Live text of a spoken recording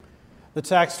The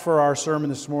text for our sermon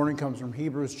this morning comes from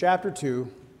Hebrews chapter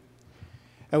 2,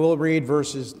 and we'll read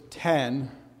verses 10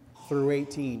 through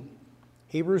 18.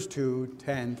 Hebrews 2,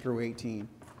 10 through 18.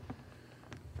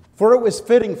 For it was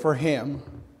fitting for him,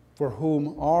 for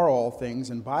whom are all things,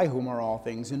 and by whom are all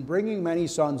things, in bringing many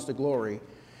sons to glory,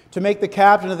 to make the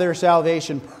captain of their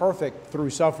salvation perfect through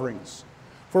sufferings.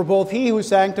 For both he who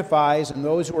sanctifies and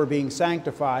those who are being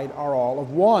sanctified are all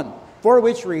of one. For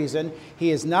which reason he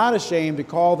is not ashamed to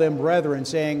call them brethren,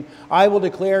 saying, I will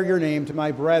declare your name to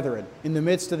my brethren. In the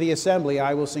midst of the assembly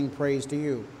I will sing praise to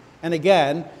you. And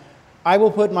again, I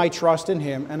will put my trust in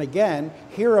him. And again,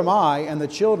 here am I and the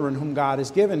children whom God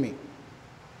has given me.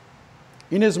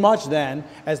 Inasmuch then,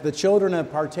 as the children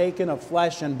have partaken of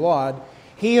flesh and blood,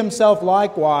 he himself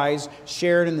likewise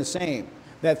shared in the same,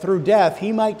 that through death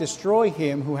he might destroy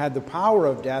him who had the power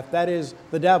of death, that is,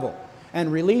 the devil, and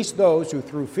release those who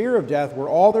through fear of death were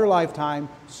all their lifetime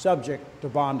subject to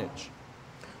bondage.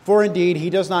 For indeed he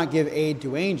does not give aid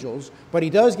to angels, but he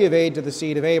does give aid to the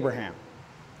seed of Abraham.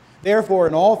 Therefore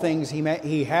in all things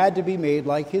he had to be made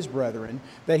like his brethren,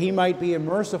 that he might be a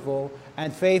merciful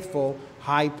and faithful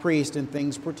high priest in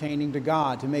things pertaining to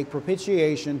God, to make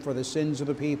propitiation for the sins of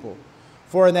the people.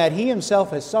 For in that he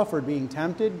himself has suffered being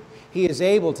tempted, he is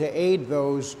able to aid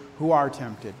those who are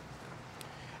tempted.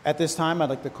 At this time, I'd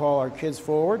like to call our kids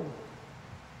forward.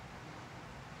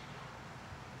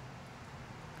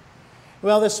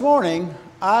 Well, this morning,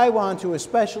 I want to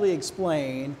especially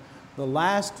explain the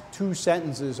last two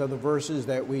sentences of the verses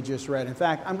that we just read. In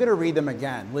fact, I'm going to read them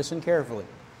again. Listen carefully.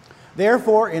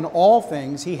 Therefore, in all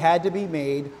things, he had to be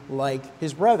made like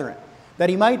his brethren, that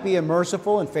he might be a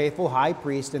merciful and faithful high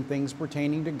priest in things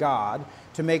pertaining to God,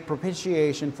 to make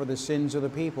propitiation for the sins of the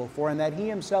people. For in that he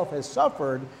himself has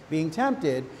suffered being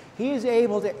tempted, he is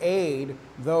able to aid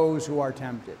those who are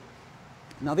tempted.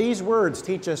 Now these words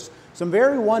teach us some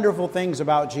very wonderful things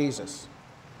about Jesus.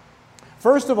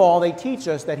 First of all, they teach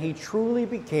us that he truly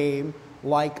became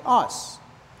like us.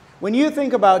 When you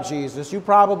think about Jesus, you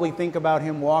probably think about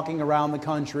him walking around the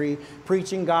country,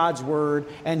 preaching God's word,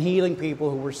 and healing people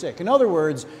who were sick. In other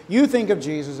words, you think of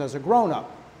Jesus as a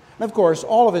grown-up. And of course,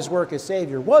 all of his work as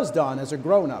Savior was done as a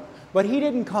grown-up. But he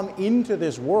didn't come into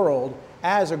this world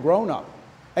as a grown-up.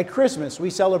 At Christmas,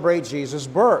 we celebrate Jesus'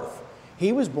 birth.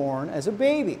 He was born as a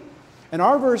baby. And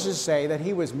our verses say that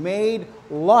he was made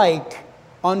like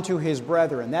unto his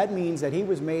brethren. That means that he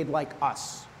was made like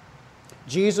us.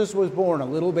 Jesus was born a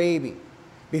little baby.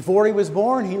 Before he was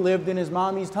born, he lived in his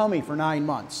mommy's tummy for 9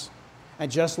 months.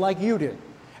 And just like you did.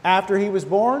 After he was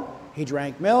born, he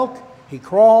drank milk, he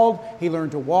crawled, he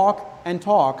learned to walk and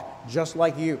talk just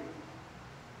like you.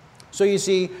 So you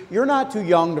see, you're not too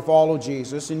young to follow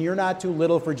Jesus, and you're not too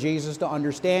little for Jesus to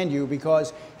understand you,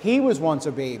 because he was once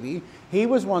a baby, he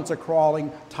was once a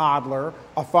crawling toddler,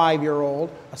 a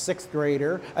 5-year-old, a 6th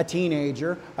grader, a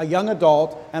teenager, a young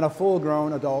adult, and a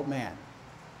full-grown adult man.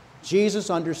 Jesus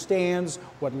understands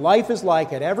what life is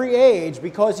like at every age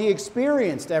because he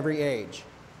experienced every age.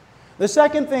 The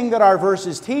second thing that our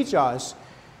verses teach us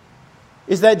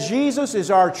is that Jesus is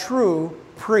our true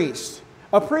priest.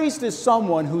 A priest is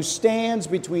someone who stands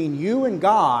between you and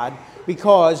God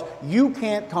because you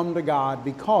can't come to God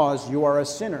because you are a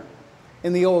sinner.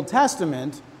 In the Old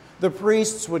Testament, the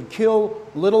priests would kill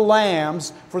little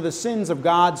lambs for the sins of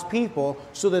God's people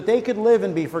so that they could live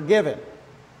and be forgiven.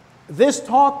 This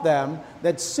taught them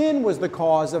that sin was the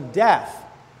cause of death.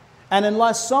 And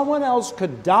unless someone else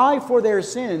could die for their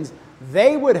sins,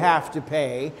 they would have to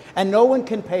pay, and no one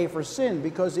can pay for sin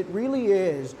because it really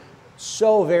is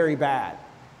so very bad.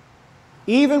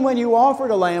 Even when you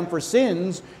offered a lamb for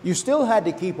sins, you still had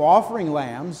to keep offering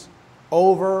lambs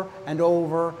over and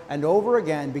over and over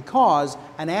again because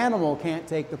an animal can't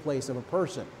take the place of a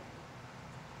person.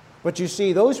 But you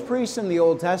see, those priests in the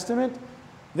Old Testament,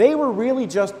 they were really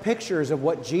just pictures of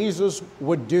what Jesus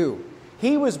would do.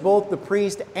 He was both the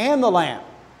priest and the lamb.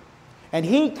 And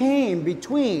he came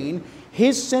between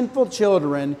his sinful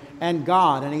children and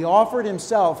God, and he offered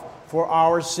himself for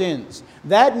our sins.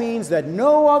 That means that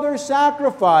no other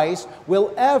sacrifice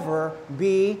will ever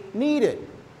be needed.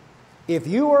 If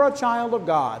you are a child of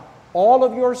God, all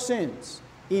of your sins,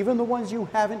 even the ones you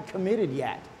haven't committed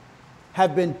yet,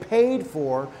 have been paid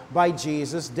for by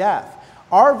Jesus' death.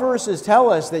 Our verses tell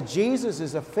us that Jesus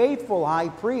is a faithful high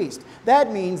priest.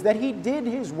 That means that he did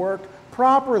his work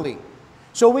properly.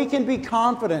 So we can be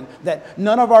confident that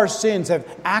none of our sins have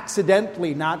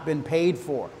accidentally not been paid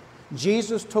for.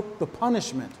 Jesus took the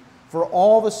punishment for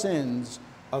all the sins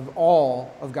of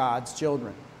all of God's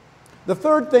children. The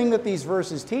third thing that these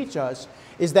verses teach us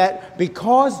is that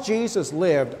because Jesus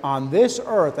lived on this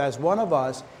earth as one of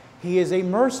us, he is a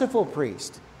merciful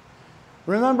priest.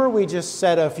 Remember, we just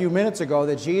said a few minutes ago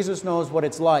that Jesus knows what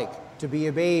it's like to be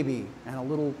a baby and a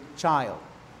little child.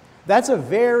 That's a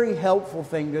very helpful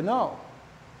thing to know.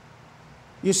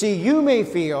 You see, you may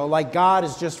feel like God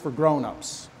is just for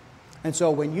grown-ups. And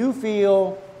so when you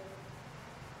feel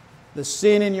the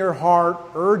sin in your heart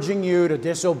urging you to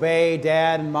disobey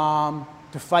dad and mom,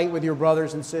 to fight with your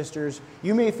brothers and sisters,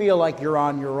 you may feel like you're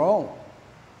on your own.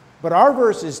 But our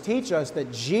verses teach us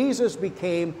that Jesus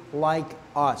became like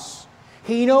us.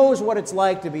 He knows what it's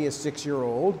like to be a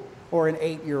 6-year-old or an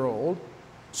 8-year-old.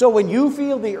 So when you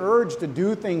feel the urge to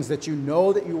do things that you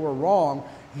know that you were wrong,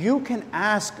 you can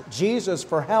ask Jesus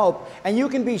for help, and you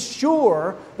can be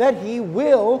sure that He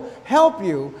will help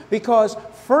you, because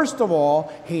first of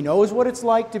all, He knows what it's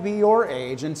like to be your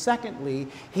age, and secondly,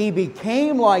 He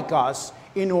became like us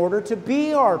in order to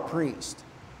be our priest.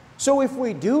 So if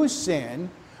we do sin,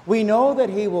 we know that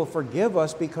He will forgive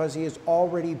us because He has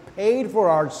already paid for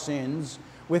our sins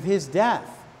with His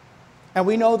death. And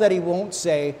we know that He won't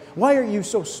say, "Why are you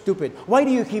so stupid? Why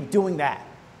do you keep doing that?"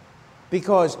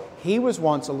 Because He was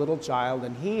once a little child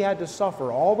and He had to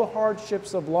suffer all the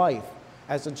hardships of life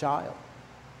as a child.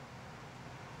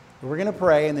 We're going to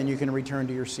pray, and then you can return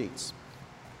to your seats.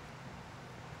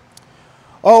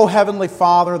 O Heavenly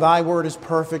Father, Thy word is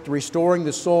perfect, restoring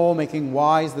the soul, making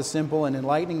wise the simple, and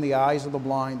enlightening the eyes of the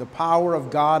blind, the power of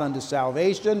God unto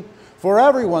salvation for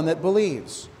everyone that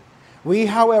believes. We,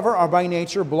 however, are by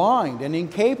nature blind and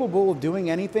incapable of doing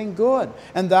anything good,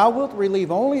 and Thou wilt relieve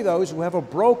only those who have a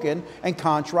broken and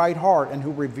contrite heart and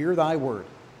who revere Thy word.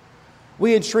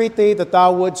 We entreat Thee that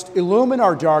Thou wouldst illumine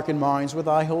our darkened minds with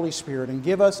Thy Holy Spirit and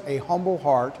give us a humble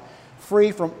heart,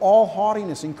 free from all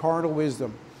haughtiness and carnal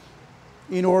wisdom,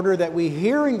 in order that we,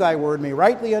 hearing Thy word, may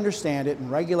rightly understand it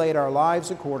and regulate our lives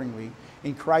accordingly.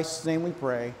 In Christ's name we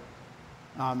pray.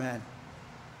 Amen.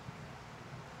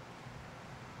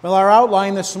 Well, our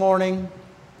outline this morning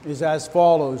is as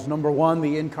follows. Number 1,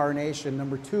 the incarnation.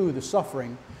 Number 2, the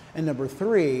suffering. And number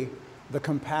 3, the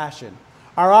compassion.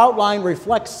 Our outline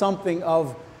reflects something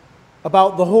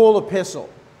about the whole epistle.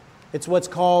 It's what's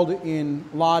called in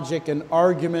logic an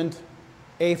argument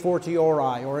a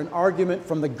fortiori, or an argument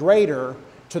from the greater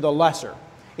to the lesser.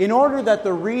 In order that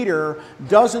the reader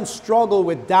doesn't struggle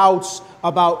with doubts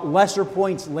about lesser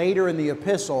points later in the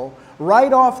epistle,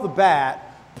 right off the bat,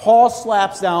 Paul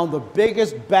slaps down the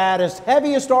biggest, baddest,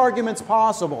 heaviest arguments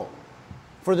possible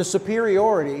for the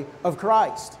superiority of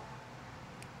Christ.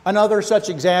 Another such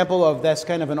example of this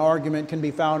kind of an argument can be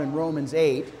found in Romans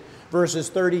 8, verses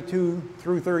 32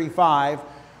 through 35,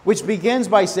 which begins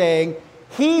by saying,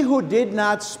 "He who did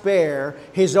not spare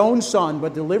His own Son,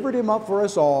 but delivered Him up for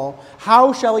us all,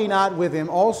 how shall He not with Him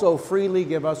also freely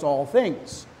give us all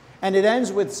things?" And it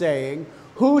ends with saying,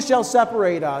 "Who shall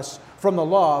separate us from the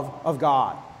love of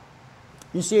God?"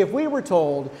 You see, if we were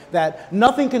told that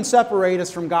nothing can separate us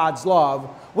from God's love,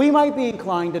 we might be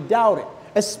inclined to doubt it,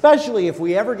 especially if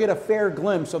we ever get a fair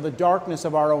glimpse of the darkness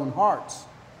of our own hearts.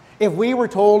 If we were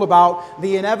told about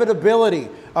the inevitability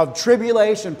of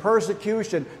tribulation,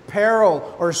 persecution, peril,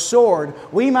 or sword,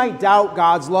 we might doubt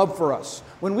God's love for us.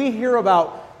 When we hear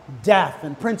about death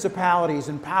and principalities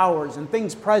and powers and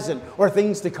things present or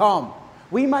things to come,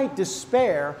 we might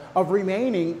despair of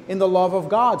remaining in the love of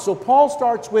God. So Paul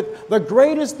starts with the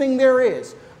greatest thing there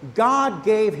is. God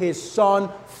gave His Son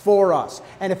for us.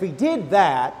 And if He did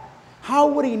that, how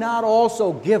would He not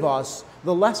also give us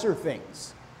the lesser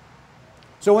things?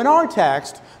 So in our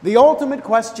text, the ultimate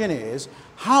question is,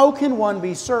 how can one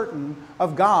be certain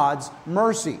of God's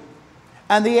mercy?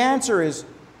 And the answer is,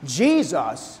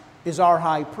 Jesus is our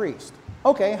high priest.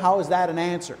 Okay, how is that an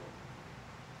answer?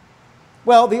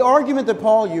 Well, the argument that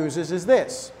Paul uses is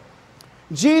this.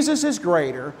 Jesus is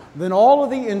greater than all of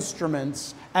the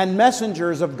instruments and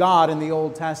messengers of God in the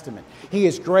Old Testament. He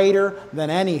is greater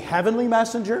than any heavenly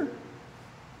messenger,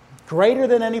 greater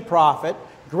than any prophet,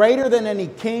 greater than any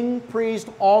king, priest,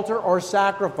 altar, or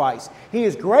sacrifice. He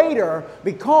is greater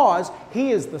because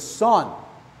He is the Son.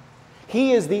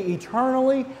 He is the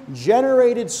eternally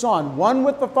generated Son, one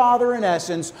with the Father in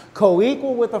essence,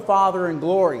 co-equal with the Father in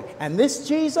glory. And this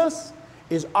Jesus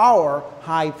is our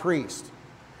high priest.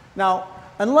 Now,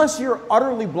 unless you're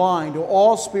utterly blind to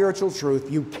all spiritual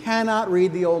truth, you cannot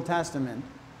read the Old Testament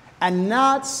and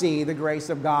not see the grace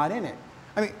of God in it.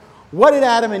 I mean, what did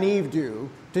Adam and Eve do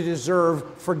to deserve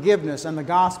forgiveness and the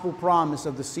gospel promise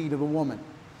of the seed of the woman?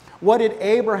 What did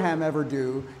Abraham ever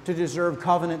do to deserve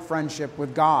covenant friendship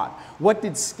with God? What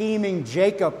did scheming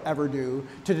Jacob ever do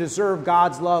to deserve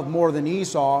God's love more than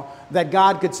Esau, that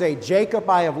God could say, "Jacob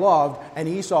I have loved, and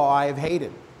Esau I have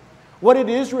hated"? What did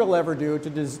Israel ever do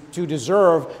to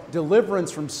deserve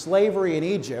deliverance from slavery in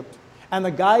Egypt and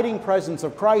the guiding presence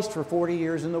of Christ for 40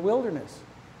 years in the wilderness.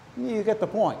 You get the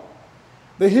point.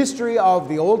 The history of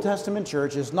the Old Testament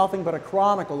church is nothing but a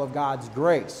chronicle of God's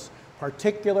grace,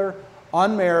 particular,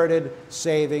 unmerited,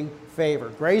 saving favor.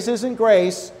 Grace isn't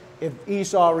grace if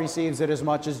Esau receives it as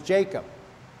much as Jacob.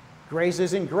 Grace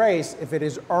isn't grace if it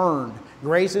is earned.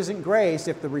 Grace isn't grace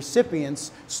if the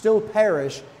recipients still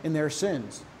perish in their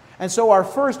sins. And so our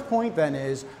first point then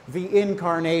is the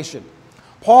incarnation.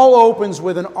 Paul opens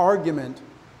with an argument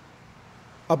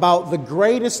about the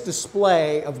greatest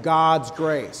display of God's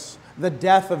grace, the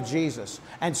death of Jesus.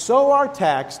 And so our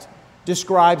text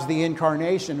describes the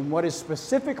incarnation. And what is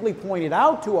specifically pointed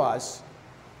out to us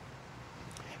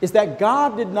is that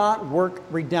God did not work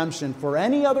redemption for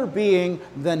any other being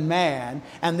than man,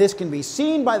 and this can be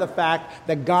seen by the fact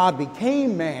that God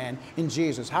became man in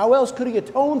Jesus. How else could He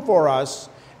atone for us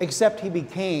except He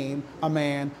became a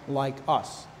man like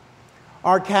us?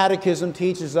 Our catechism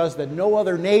teaches us that no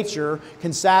other nature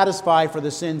can satisfy for the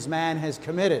sins man has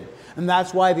committed. And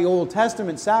that's why the Old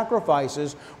Testament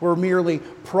sacrifices were merely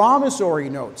promissory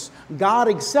notes. God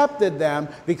accepted them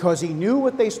because He knew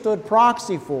what they stood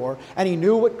proxy for, and He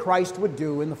knew what Christ would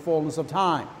do in the fullness of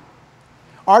time.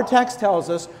 Our text tells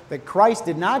us that Christ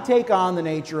did not take on the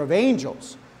nature of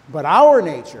angels, but our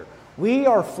nature. We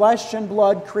are flesh and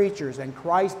blood creatures, and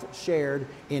Christ shared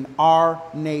in our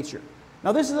nature.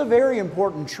 Now, this is a very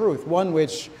important truth, one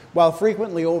which, while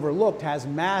frequently overlooked, has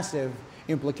massive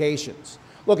implications.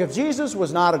 Look, if Jesus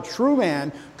was not a true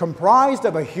man comprised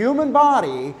of a human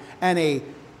body and a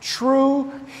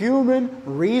true human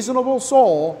reasonable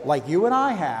soul like you and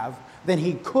I have, then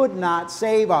He could not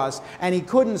save us. And He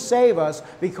couldn't save us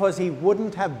because He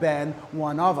wouldn't have been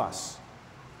one of us.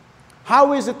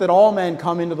 How is it that all men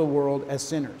come into the world as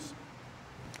sinners?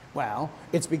 Well,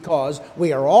 it's because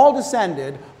we are all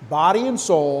descended, body and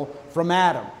soul, from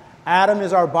Adam. Adam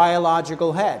is our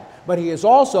biological head, but he is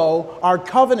also our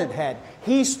covenant head.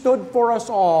 He stood for us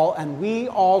all, and we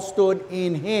all stood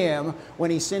in Him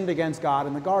when He sinned against God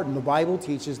in the garden. The Bible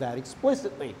teaches that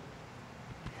explicitly.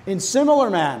 In similar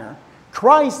manner,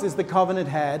 Christ is the covenant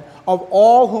head of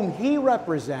all whom He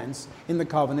represents in the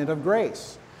covenant of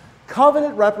grace.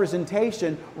 Covenant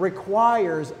representation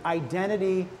requires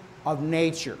identity of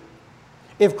nature.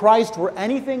 If Christ were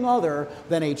anything other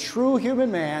than a true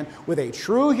human man with a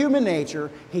true human nature,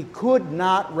 He could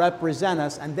not represent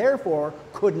us and therefore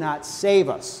could not save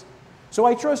us. So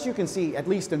I trust you can see, at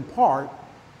least in part,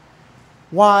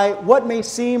 why what may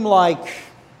seem like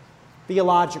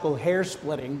theological hair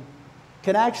splitting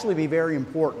can actually be very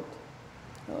important.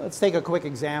 Let's take a quick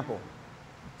example.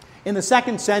 In the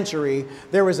 2nd century,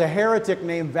 there was a heretic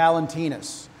named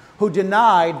Valentinus who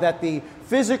denied that the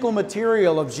physical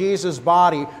material of Jesus'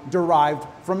 body derived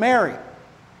from Mary.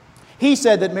 He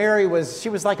said that Mary was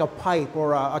like a pipe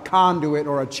or a conduit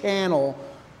or a channel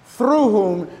through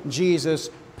whom Jesus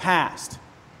passed.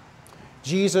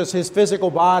 Jesus, His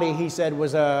physical body, he said,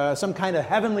 was some kind of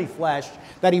heavenly flesh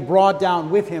that He brought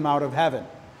down with Him out of heaven.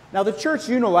 Now, the church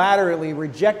unilaterally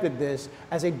rejected this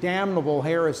as a damnable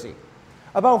heresy.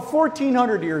 About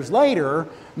 1,400 years later,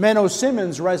 Menno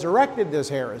Simons resurrected this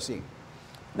heresy.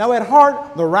 Now, at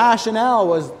heart, the rationale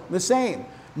was the same.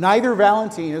 Neither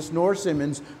Valentinus nor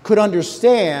Simons could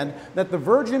understand that the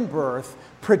virgin birth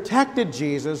protected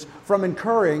Jesus from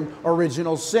incurring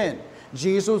original sin.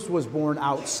 Jesus was born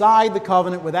outside the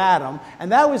covenant with Adam,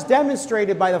 and that was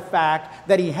demonstrated by the fact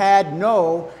that He had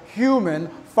no human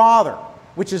father,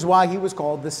 which is why He was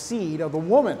called the seed of the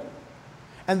woman.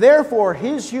 And therefore,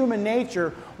 His human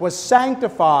nature was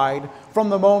sanctified from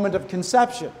the moment of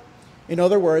conception. In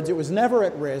other words, it was never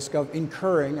at risk of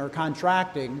incurring or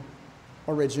contracting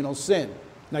original sin.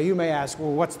 Now, you may ask,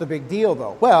 well, what's the big deal,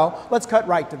 though? Well, let's cut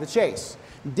right to the chase.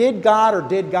 Did God or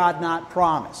did God not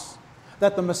promise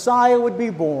that the Messiah would be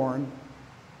born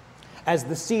as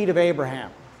the seed of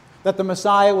Abraham? That the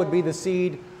Messiah would be the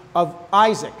seed of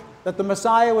Isaac? That the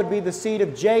Messiah would be the seed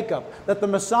of Jacob, that the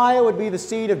Messiah would be the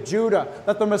seed of Judah,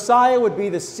 that the Messiah would be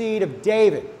the seed of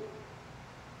David.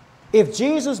 If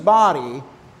Jesus' body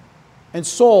and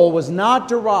soul was not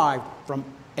derived from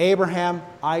Abraham,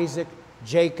 Isaac,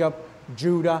 Jacob,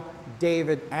 Judah,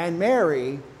 David, and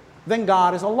Mary, then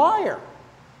God is a liar.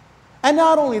 And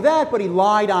not only that, but He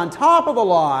lied on top of the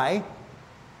lie,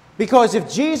 because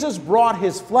if Jesus brought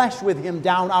His flesh with Him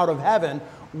down out of heaven,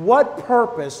 what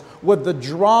purpose would the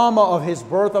drama of His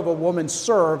birth of a woman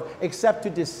serve except to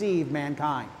deceive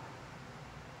mankind?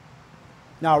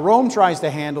 Now, Rome tries to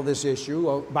handle this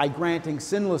issue by granting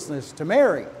sinlessness to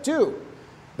Mary, too.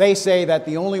 They say that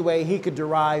the only way He could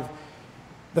derive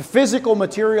the physical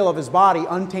material of His body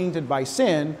untainted by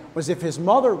sin was if His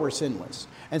mother were sinless.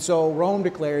 And so Rome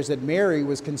declares that Mary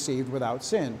was conceived without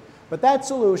sin. But that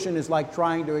solution is like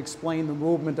trying to explain the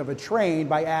movement of a train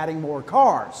by adding more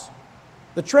cars.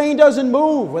 The train doesn't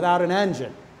move without an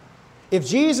engine. If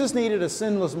Jesus needed a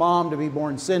sinless mom to be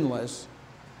born sinless,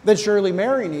 then surely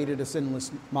Mary needed a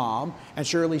sinless mom, and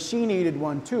surely she needed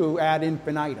one too ad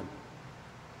infinitum.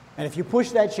 And if you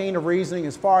push that chain of reasoning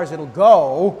as far as it'll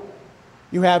go,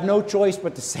 you have no choice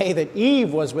but to say that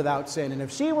Eve was without sin. And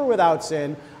if she were without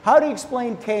sin, how do you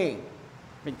explain Cain?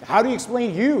 How do you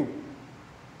explain you?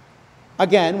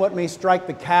 Again, what may strike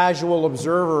the casual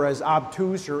observer as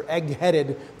obtuse or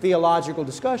egg-headed theological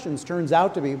discussions turns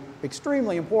out to be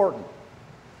extremely important.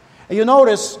 And you'll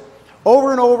notice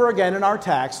over and over again in our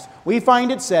text, we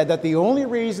find it said that the only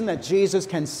reason that Jesus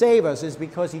can save us is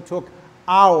because he took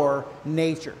our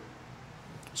nature.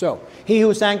 So, he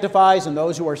who sanctifies and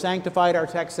those who are sanctified, our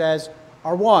text says,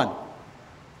 are one.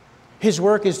 His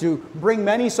work is to bring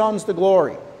many sons to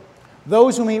glory.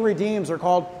 Those whom he redeems are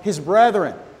called his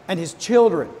brethren and his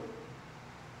children.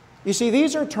 You see,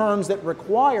 these are terms that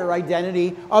require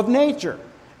identity of nature.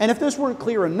 And if this weren't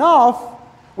clear enough,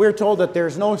 we're told that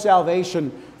there's no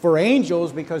salvation for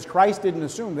angels because Christ didn't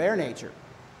assume their nature.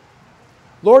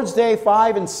 Lord's Day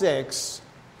 5 and 6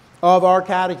 of our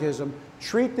catechism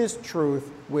treat this truth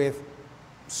with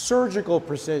surgical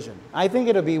precision. I think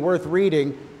it'll be worth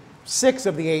reading 6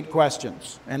 of the 8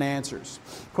 questions and answers.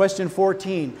 Question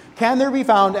 14, can there be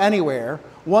found anywhere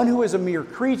one who is a mere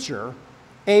creature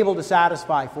able to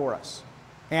satisfy for us?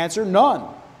 Answer, none.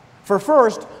 For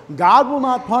first, God will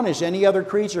not punish any other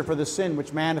creature for the sin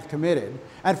which man hath committed.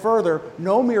 And further,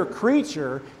 no mere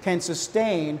creature can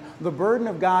sustain the burden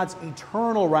of God's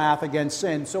eternal wrath against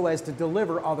sin so as to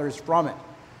deliver others from it.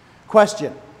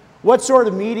 Question, what sort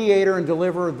of mediator and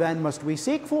deliverer then must we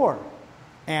seek for?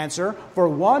 Answer, for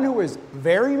one who is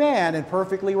very man and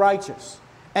perfectly righteous,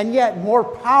 and yet more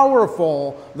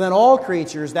powerful than all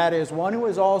creatures, that is, one who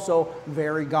is also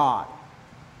very God.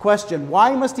 Question,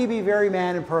 why must he be very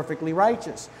man and perfectly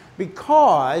righteous?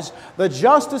 Because the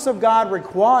justice of God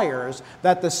requires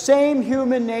that the same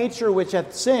human nature which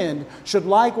hath sinned should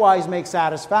likewise make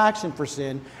satisfaction for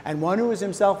sin, and one who is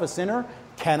himself a sinner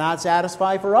cannot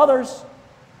satisfy for others.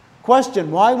 Question,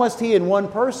 why must he in one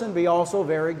person be also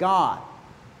very God?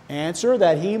 Answer,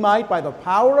 that he might, by the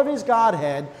power of his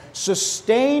Godhead,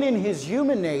 sustain in his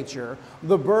human nature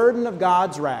the burden of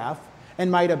God's wrath,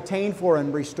 and might obtain for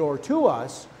and restore to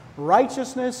us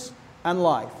righteousness and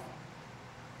life.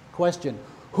 Question,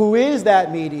 who is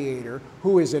that mediator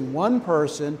who is in one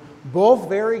person, both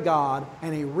very God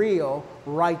and a real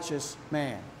righteous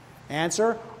man?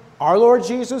 Answer, our Lord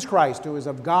Jesus Christ, who is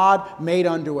of God, made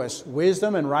unto us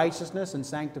wisdom and righteousness and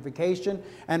sanctification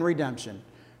and redemption.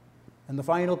 And the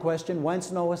final question,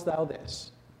 whence knowest thou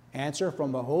this? Answer,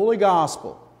 from the Holy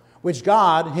Gospel, which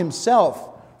God himself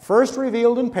first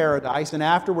revealed in paradise and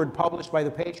afterward published by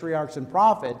the patriarchs and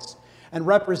prophets, and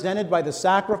represented by the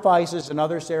sacrifices and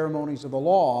other ceremonies of the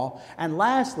law, and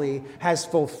lastly, has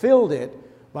fulfilled it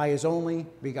by his only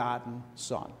begotten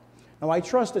Son. Now, I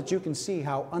trust that you can see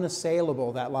how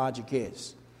unassailable that logic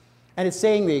is. And it's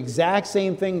saying the exact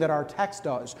same thing that our text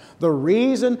does. The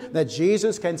reason that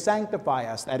Jesus can sanctify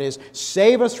us, that is,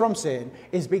 save us from sin,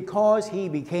 is because he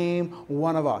became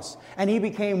one of us. And he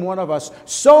became one of us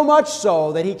so much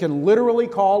so that he can literally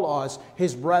call us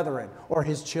his brethren or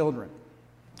his children.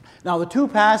 Now, the 2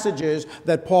 passages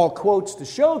that Paul quotes to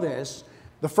show this,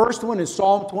 the first one is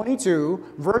Psalm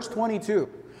 22, verse 22,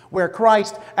 where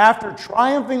Christ, after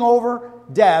triumphing over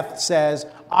death, says,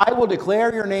 I will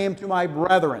declare your name to my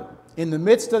brethren. In the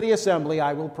midst of the assembly,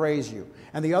 I will praise you.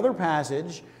 And the other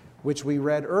passage, which we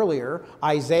read earlier,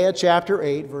 Isaiah chapter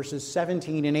 8, verses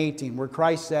 17 and 18, where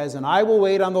Christ says, and I will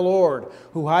wait on the Lord,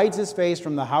 who hides his face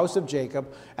from the house of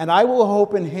Jacob, and I will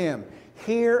hope in him.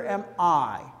 Here am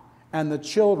I, and the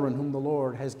children whom the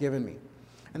Lord has given me.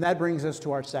 And that brings us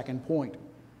to our second point,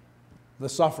 the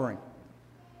suffering.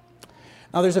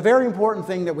 Now, there's a very important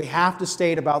thing that we have to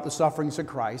state about the sufferings of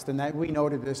Christ, and that we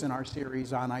noted this in our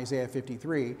series on Isaiah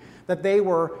 53, that they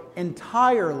were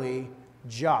entirely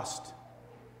just.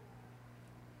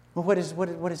 Well, what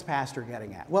is Pastor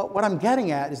getting at? Well, what I'm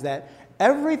getting at is that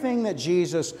everything that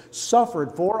Jesus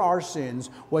suffered for our sins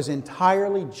was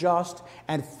entirely just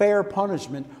and fair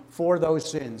punishment for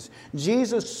those sins.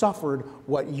 Jesus suffered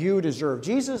what you deserve.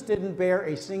 Jesus didn't bear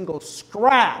a single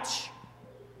scratch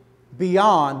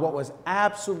beyond what was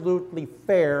absolutely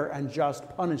fair and just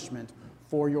punishment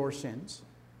for your sins.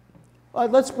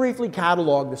 Let's briefly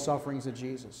catalog the sufferings of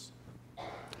Jesus.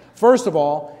 First of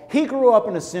all, he grew up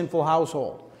in a sinful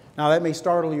household. Now, that may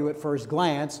startle you at first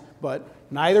glance, but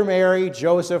neither Mary,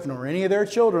 Joseph, nor any of their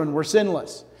children were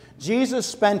sinless. Jesus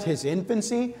spent his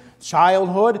infancy,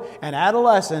 childhood, and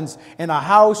adolescence in a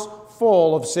house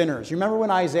full of sinners. You remember when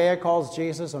Isaiah calls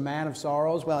Jesus a man of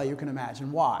sorrows? Well, you can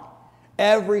imagine why.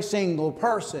 Every single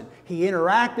person he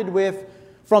interacted with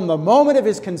from the moment of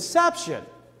his conception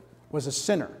was a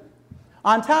sinner.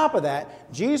 On top of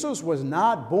that, Jesus was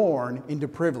not born into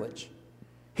privilege.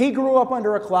 He grew up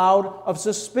under a cloud of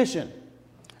suspicion.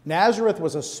 Nazareth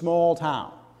was a small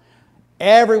town.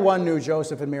 Everyone knew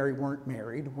Joseph and Mary weren't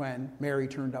married when Mary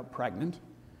turned up pregnant.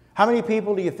 How many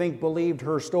people do you think believed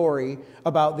her story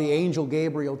about the angel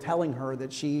Gabriel telling her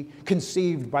that she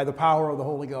conceived by the power of the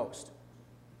Holy Ghost?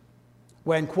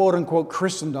 When quote-unquote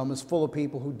Christendom is full of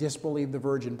people who disbelieve the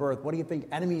virgin birth, what do you think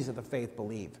enemies of the faith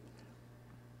believe?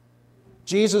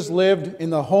 Jesus lived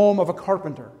in the home of a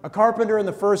carpenter. A carpenter in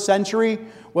the first century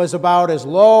was about as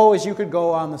low as you could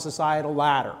go on the societal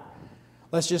ladder.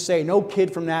 Let's just say no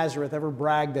kid from Nazareth ever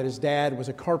bragged that his dad was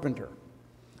a carpenter.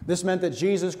 This meant that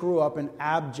Jesus grew up in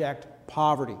abject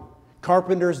poverty.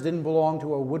 Carpenters didn't belong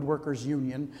to a woodworkers'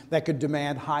 union that could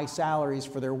demand high salaries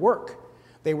for their work.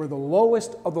 They were the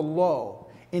lowest of the low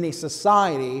in a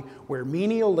society where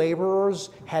menial laborers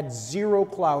had zero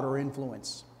clout or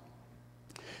influence.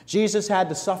 Jesus had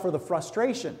to suffer the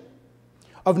frustration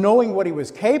of knowing what he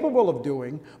was capable of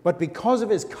doing, but because of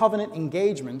his covenant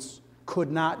engagements,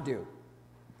 could not do.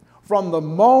 From the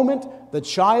moment the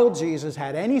child Jesus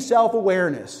had any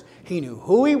self-awareness, he knew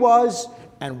who he was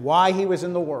and why he was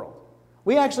in the world.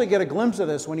 We actually get a glimpse of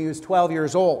this when he was 12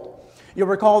 years old. You'll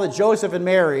recall that Joseph and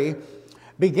Mary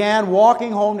began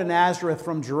walking home to Nazareth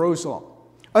from Jerusalem,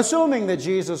 assuming that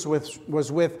Jesus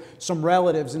was with some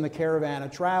relatives in the caravan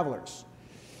of travelers.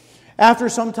 After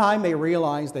some time, they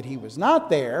realized that he was not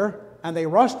there, and they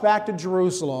rushed back to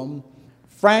Jerusalem,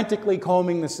 frantically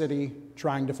combing the city,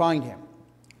 trying to find him.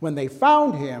 When they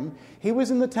found him, he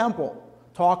was in the temple,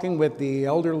 talking with the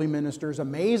elderly ministers,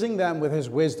 amazing them with his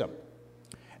wisdom.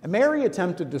 And Mary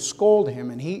attempted to scold him,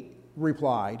 and he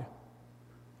replied,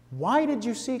 "Why did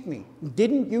you seek me?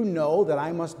 Didn't you know that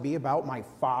I must be about my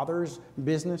Father's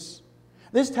business?"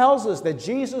 This tells us that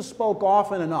Jesus spoke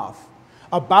often enough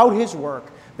about his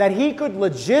work that he could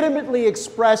legitimately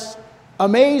express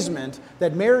amazement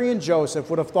that Mary and Joseph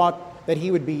would have thought that he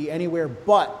would be anywhere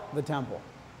but the temple.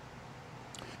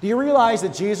 Do you realize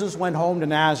that Jesus went home to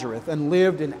Nazareth and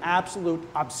lived in absolute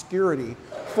obscurity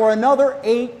for another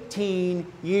 18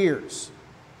 years?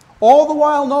 All the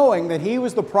while knowing that he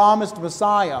was the promised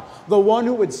Messiah, the one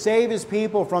who would save his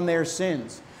people from their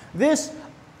sins. This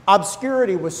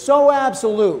obscurity was so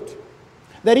absolute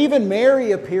that even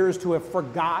Mary appears to have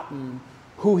forgotten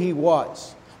who he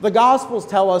was. The Gospels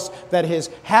tell us that his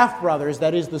half-brothers,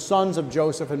 that is, the sons of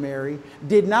Joseph and Mary,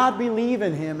 did not believe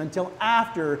in him until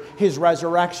after his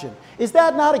resurrection. Is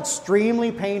that not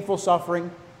extremely painful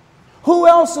suffering? Who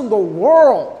else in the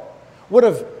world would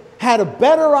have had a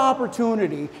better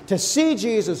opportunity to see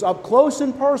Jesus up close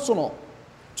and personal,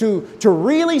 to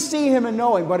really see him and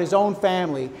know him, but his own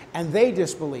family, and they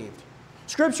disbelieved?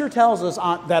 Scripture tells us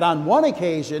that on one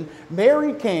occasion,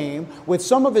 Mary came with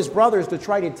some of his brothers to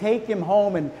try to take him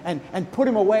home and put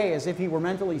him away as if he were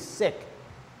mentally sick.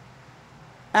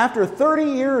 After 30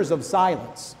 years of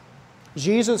silence,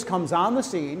 Jesus comes on the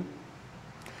scene,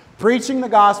 preaching the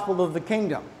gospel of the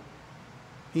kingdom.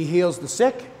 He heals the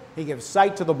sick, he gives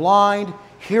sight to the blind,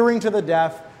 hearing to the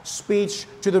deaf, speech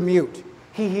to the mute.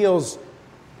 He heals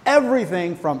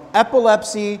everything from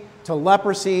epilepsy to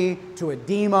leprosy to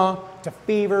edema to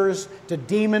fevers, to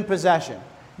demon possession.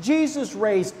 Jesus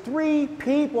raised 3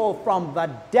 people from the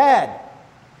dead.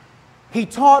 He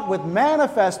taught with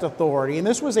manifest authority, and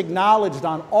this was acknowledged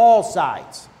on all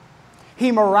sides.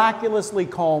 He miraculously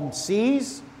calmed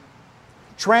seas,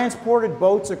 transported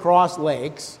boats across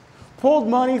lakes, pulled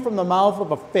money from the mouth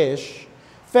of a fish,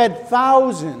 fed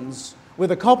thousands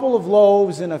with a couple of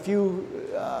loaves and a few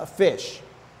fish.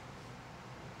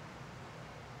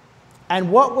 And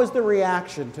what was the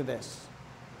reaction to this?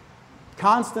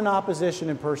 Constant opposition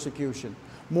and persecution.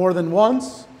 More than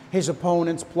once, his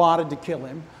opponents plotted to kill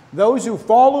him. Those who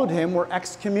followed him were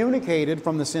excommunicated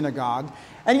from the synagogue.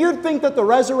 And you'd think that the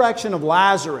resurrection of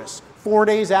Lazarus, 4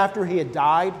 days after he had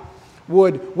died,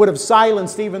 would have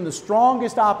silenced even the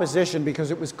strongest opposition because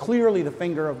it was clearly the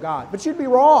finger of God. But you'd be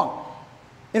wrong.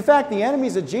 In fact, the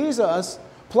enemies of Jesus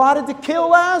plotted to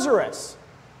kill Lazarus.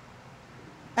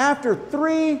 After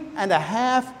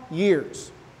 3.5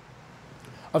 years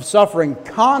of suffering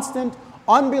constant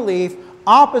unbelief,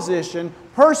 opposition,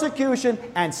 persecution,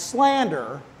 and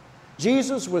slander,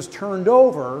 Jesus was turned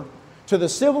over to the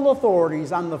civil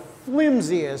authorities on the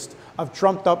flimsiest of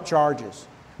trumped-up charges.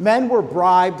 Men were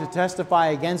bribed to testify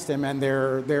against him, and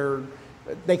their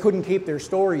they couldn't keep their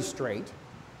stories straight.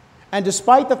 And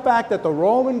despite the fact that the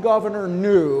Roman governor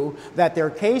knew that their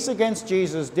case against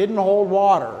Jesus didn't hold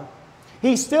water,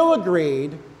 he still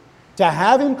agreed to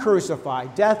have him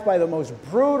crucified, death by the most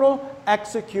brutal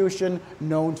execution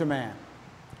known to man.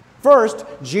 First,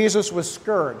 Jesus was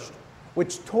scourged,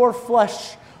 which tore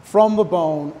flesh from the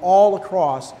bone all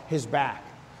across his back.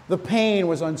 The pain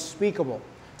was unspeakable.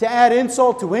 To add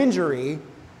insult to injury,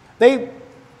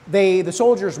 the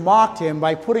soldiers mocked him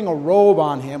by putting a robe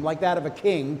on him like that of a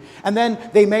king, and then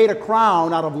they made a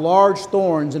crown out of large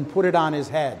thorns and put it on his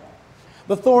head.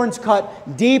 The thorns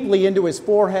cut deeply into his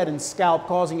forehead and scalp,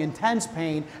 causing intense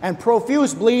pain and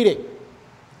profuse bleeding.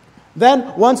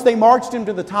 Then, once they marched him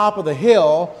to the top of the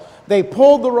hill, they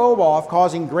pulled the robe off,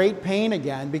 causing great pain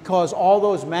again because all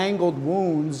those mangled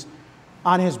wounds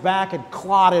on his back had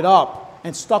clotted up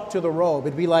and stuck to the robe.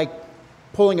 It'd be like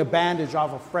pulling a bandage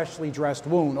off a freshly dressed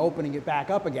wound, opening it back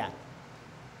up again.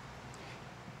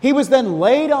 He was then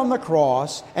laid on the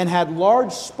cross and had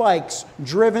large spikes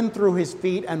driven through his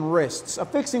feet and wrists,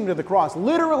 affixing him to the cross,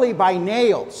 literally by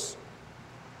nails.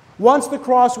 Once the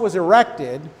cross was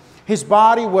erected, his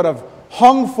body would have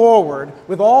hung forward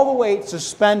with all the weight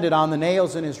suspended on the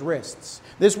nails in his wrists.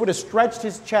 This would have stretched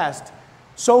his chest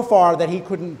so far that he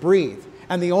couldn't breathe.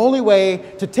 And the only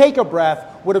way to take a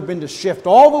breath would have been to shift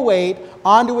all the weight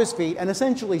onto his feet and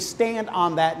essentially stand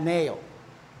on that nail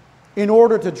in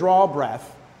order to draw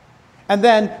breath, and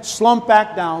then slump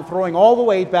back down, throwing all the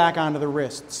weight back onto the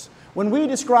wrists. When we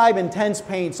describe intense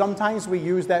pain, sometimes we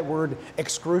use that word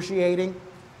excruciating.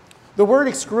 The word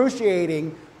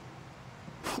excruciating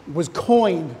was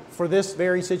coined for this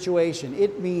very situation.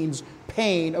 It means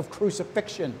pain of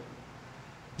crucifixion.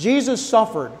 Jesus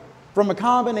suffered from a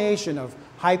combination of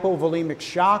hypovolemic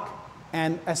shock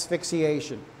and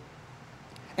asphyxiation.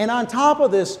 And on top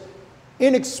of this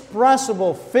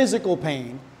inexpressible physical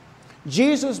pain,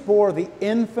 Jesus bore the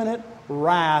infinite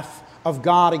wrath of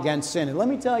God against sin. And let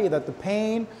me tell you that the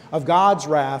pain of God's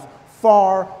wrath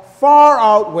far, far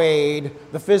outweighed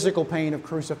the physical pain of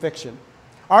crucifixion.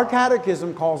 Our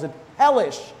catechism calls it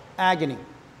hellish agony.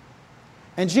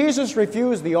 And Jesus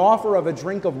refused the offer of a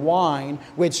drink of wine,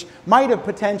 which might have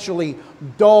potentially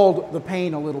dulled the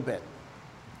pain a little bit.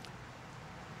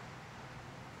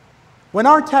 When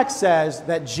our text says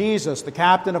that Jesus, the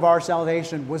captain of our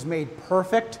salvation, was made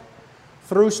perfect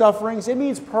through sufferings, it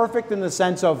means perfect in the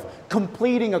sense of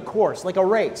completing a course, like a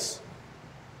race.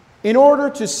 In order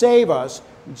to save us,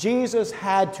 Jesus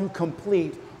had to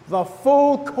complete the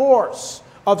full course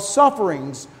of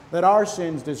sufferings that our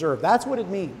sins deserve. That's what it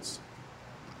means.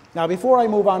 Now, before I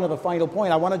move on to the final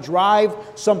point, I want to drive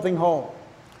something home.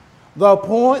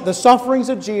 The sufferings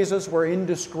of Jesus were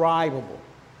indescribable.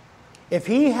 If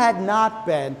he had not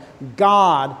been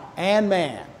God and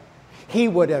man, he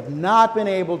would have not been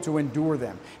able to endure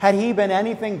them. Had he been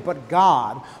anything but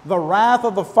God, the wrath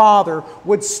of the Father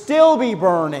would still be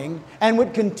burning and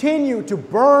would continue to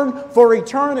burn for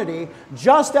eternity,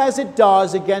 just as it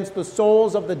does against the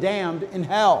souls of the damned in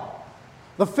hell.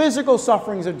 The physical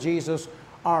sufferings of Jesus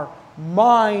are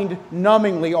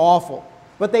mind-numbingly awful,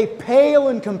 but they pale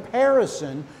in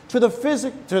comparison to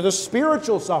the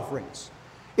spiritual sufferings.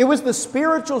 It was the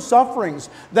spiritual sufferings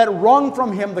that wrung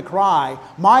from him the cry,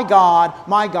 my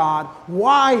God,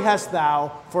 why hast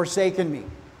thou forsaken me?"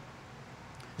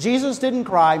 Jesus didn't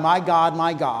cry, my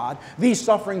God, these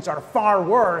sufferings are far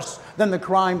worse than the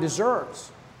crime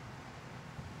deserves."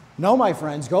 No, my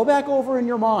friends, go back over in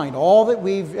your mind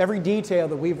every detail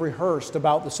that we've rehearsed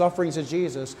about the sufferings of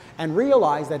Jesus, and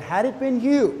realize that had it been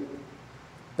you,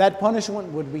 that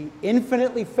punishment would be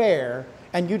infinitely fair,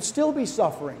 and you'd still be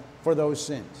suffering for those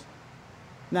sins.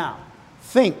 Now,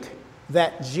 think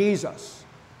that Jesus,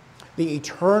 the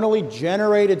eternally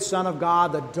generated Son of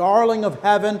God, the darling of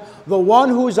heaven, the one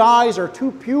whose eyes are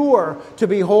too pure to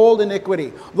behold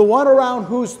iniquity, the one around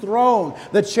whose throne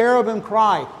the cherubim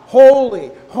cry, "Holy,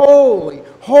 holy,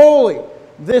 holy,"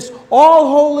 this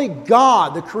all-holy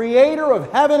God, the creator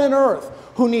of heaven and earth,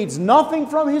 who needs nothing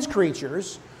from his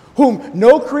creatures, whom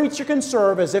no creature can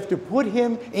serve as if to put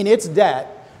him in its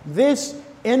debt, this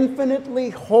infinitely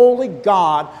holy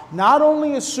God not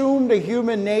only assumed a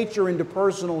human nature into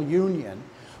personal union,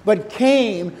 but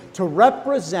came to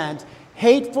represent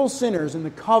hateful sinners in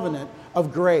the covenant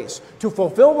of grace, to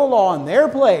fulfill the law in their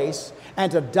place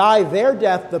and to die their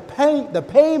death, the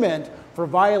payment for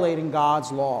violating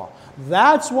God's law.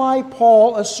 That's why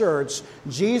Paul asserts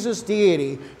Jesus'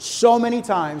 deity so many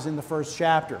times in the first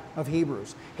chapter of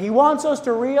Hebrews. He wants us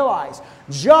to realize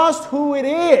just who it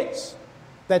is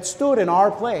that stood in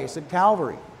our place at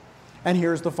Calvary. And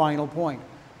here's the final point: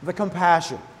 the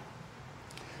compassion.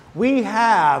 We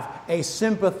have a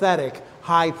sympathetic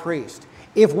high priest.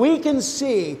 If we can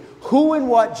see who and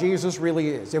what Jesus really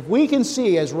is, if we can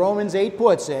see, as Romans 8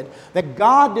 puts it, that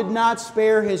God did not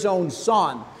spare his own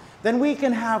Son, then we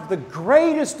can have the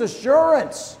greatest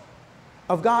assurance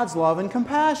of God's love and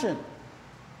compassion.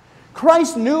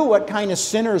 Christ knew what kind of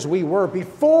sinners we were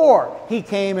before he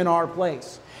came in our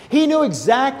place. He knew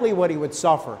exactly what he would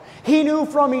suffer. He knew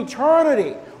from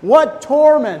eternity what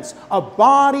torments of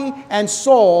body and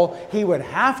soul he would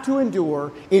have to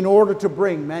endure in order to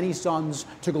bring many sons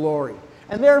to glory.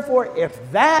 And therefore,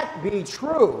 if that be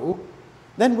true,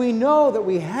 then we know that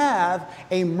we have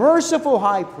a merciful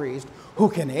high priest who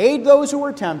can aid those who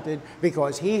are tempted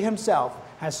because he himself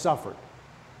has suffered.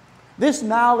 This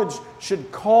knowledge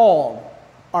should calm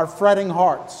our fretting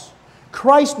hearts.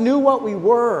 Christ knew what we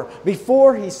were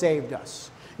before he saved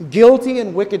us, guilty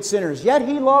and wicked sinners, yet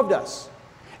he loved us.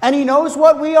 And he knows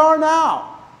what we are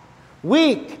now,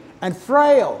 weak and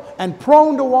frail and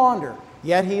prone to wander,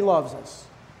 yet he loves us.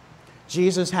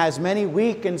 Jesus has many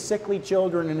weak and sickly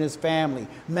children in his family,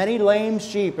 many lame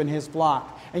sheep in his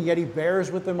flock, and yet he bears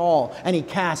with them all, and he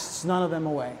casts none of them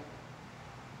away.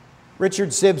 Richard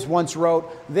Sibbes once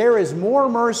wrote, "There is more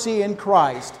mercy in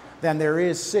Christ than there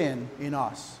is sin in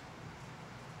us."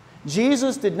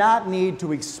 Jesus did not need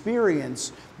to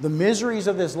experience the miseries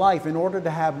of this life in order to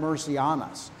have mercy on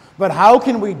us. But how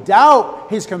can we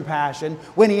doubt his compassion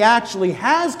when he actually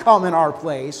has come in our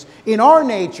place, in our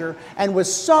nature, and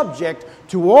was subject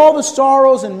to all the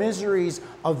sorrows and miseries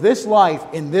of this life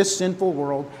in this sinful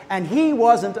world, and he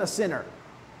wasn't a sinner?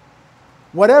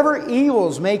 Whatever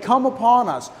evils may come upon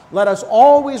us, let us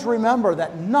always remember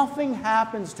that nothing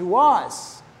happens to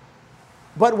us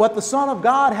but what the Son of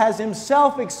God has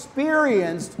himself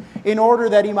experienced in order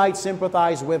that he might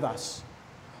sympathize with us.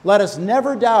 Let us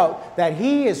never doubt that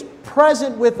he is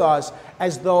present with us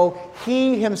as though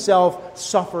he himself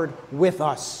suffered with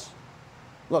us.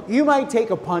 Look, you might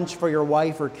take a punch for your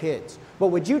wife or kids, but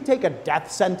would you take a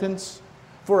death sentence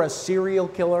for a serial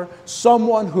killer?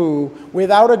 Someone who,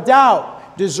 without a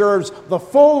doubt, deserves the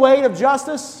full weight of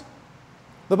justice?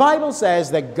 The Bible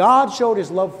says that God showed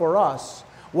his love for us.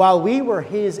 While we were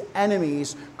his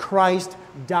enemies, Christ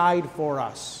died for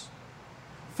us.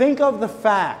 Think of the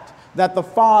fact that the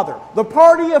Father, the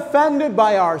party offended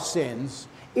by our sins,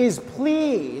 is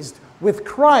pleased with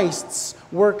Christ's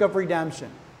work of redemption.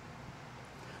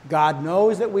 God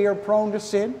knows that we are prone to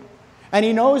sin, and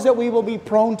he knows that we will be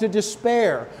prone to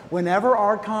despair whenever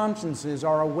our consciences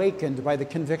are awakened by the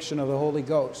conviction of the Holy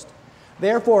Ghost.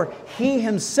 Therefore, he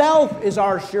himself is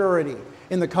our surety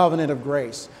in the covenant of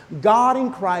grace. God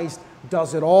in Christ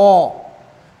does it all.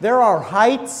 There are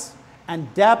heights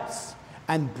and depths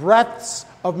and breadths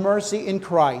of mercy in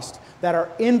Christ that are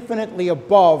infinitely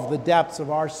above the depths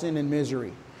of our sin and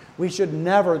misery. We should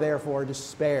never, therefore,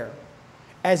 despair.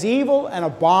 As evil and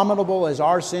abominable as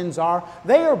our sins are,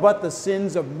 they are but the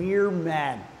sins of mere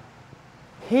men.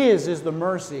 His is the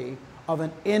mercy of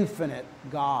an infinite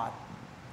God.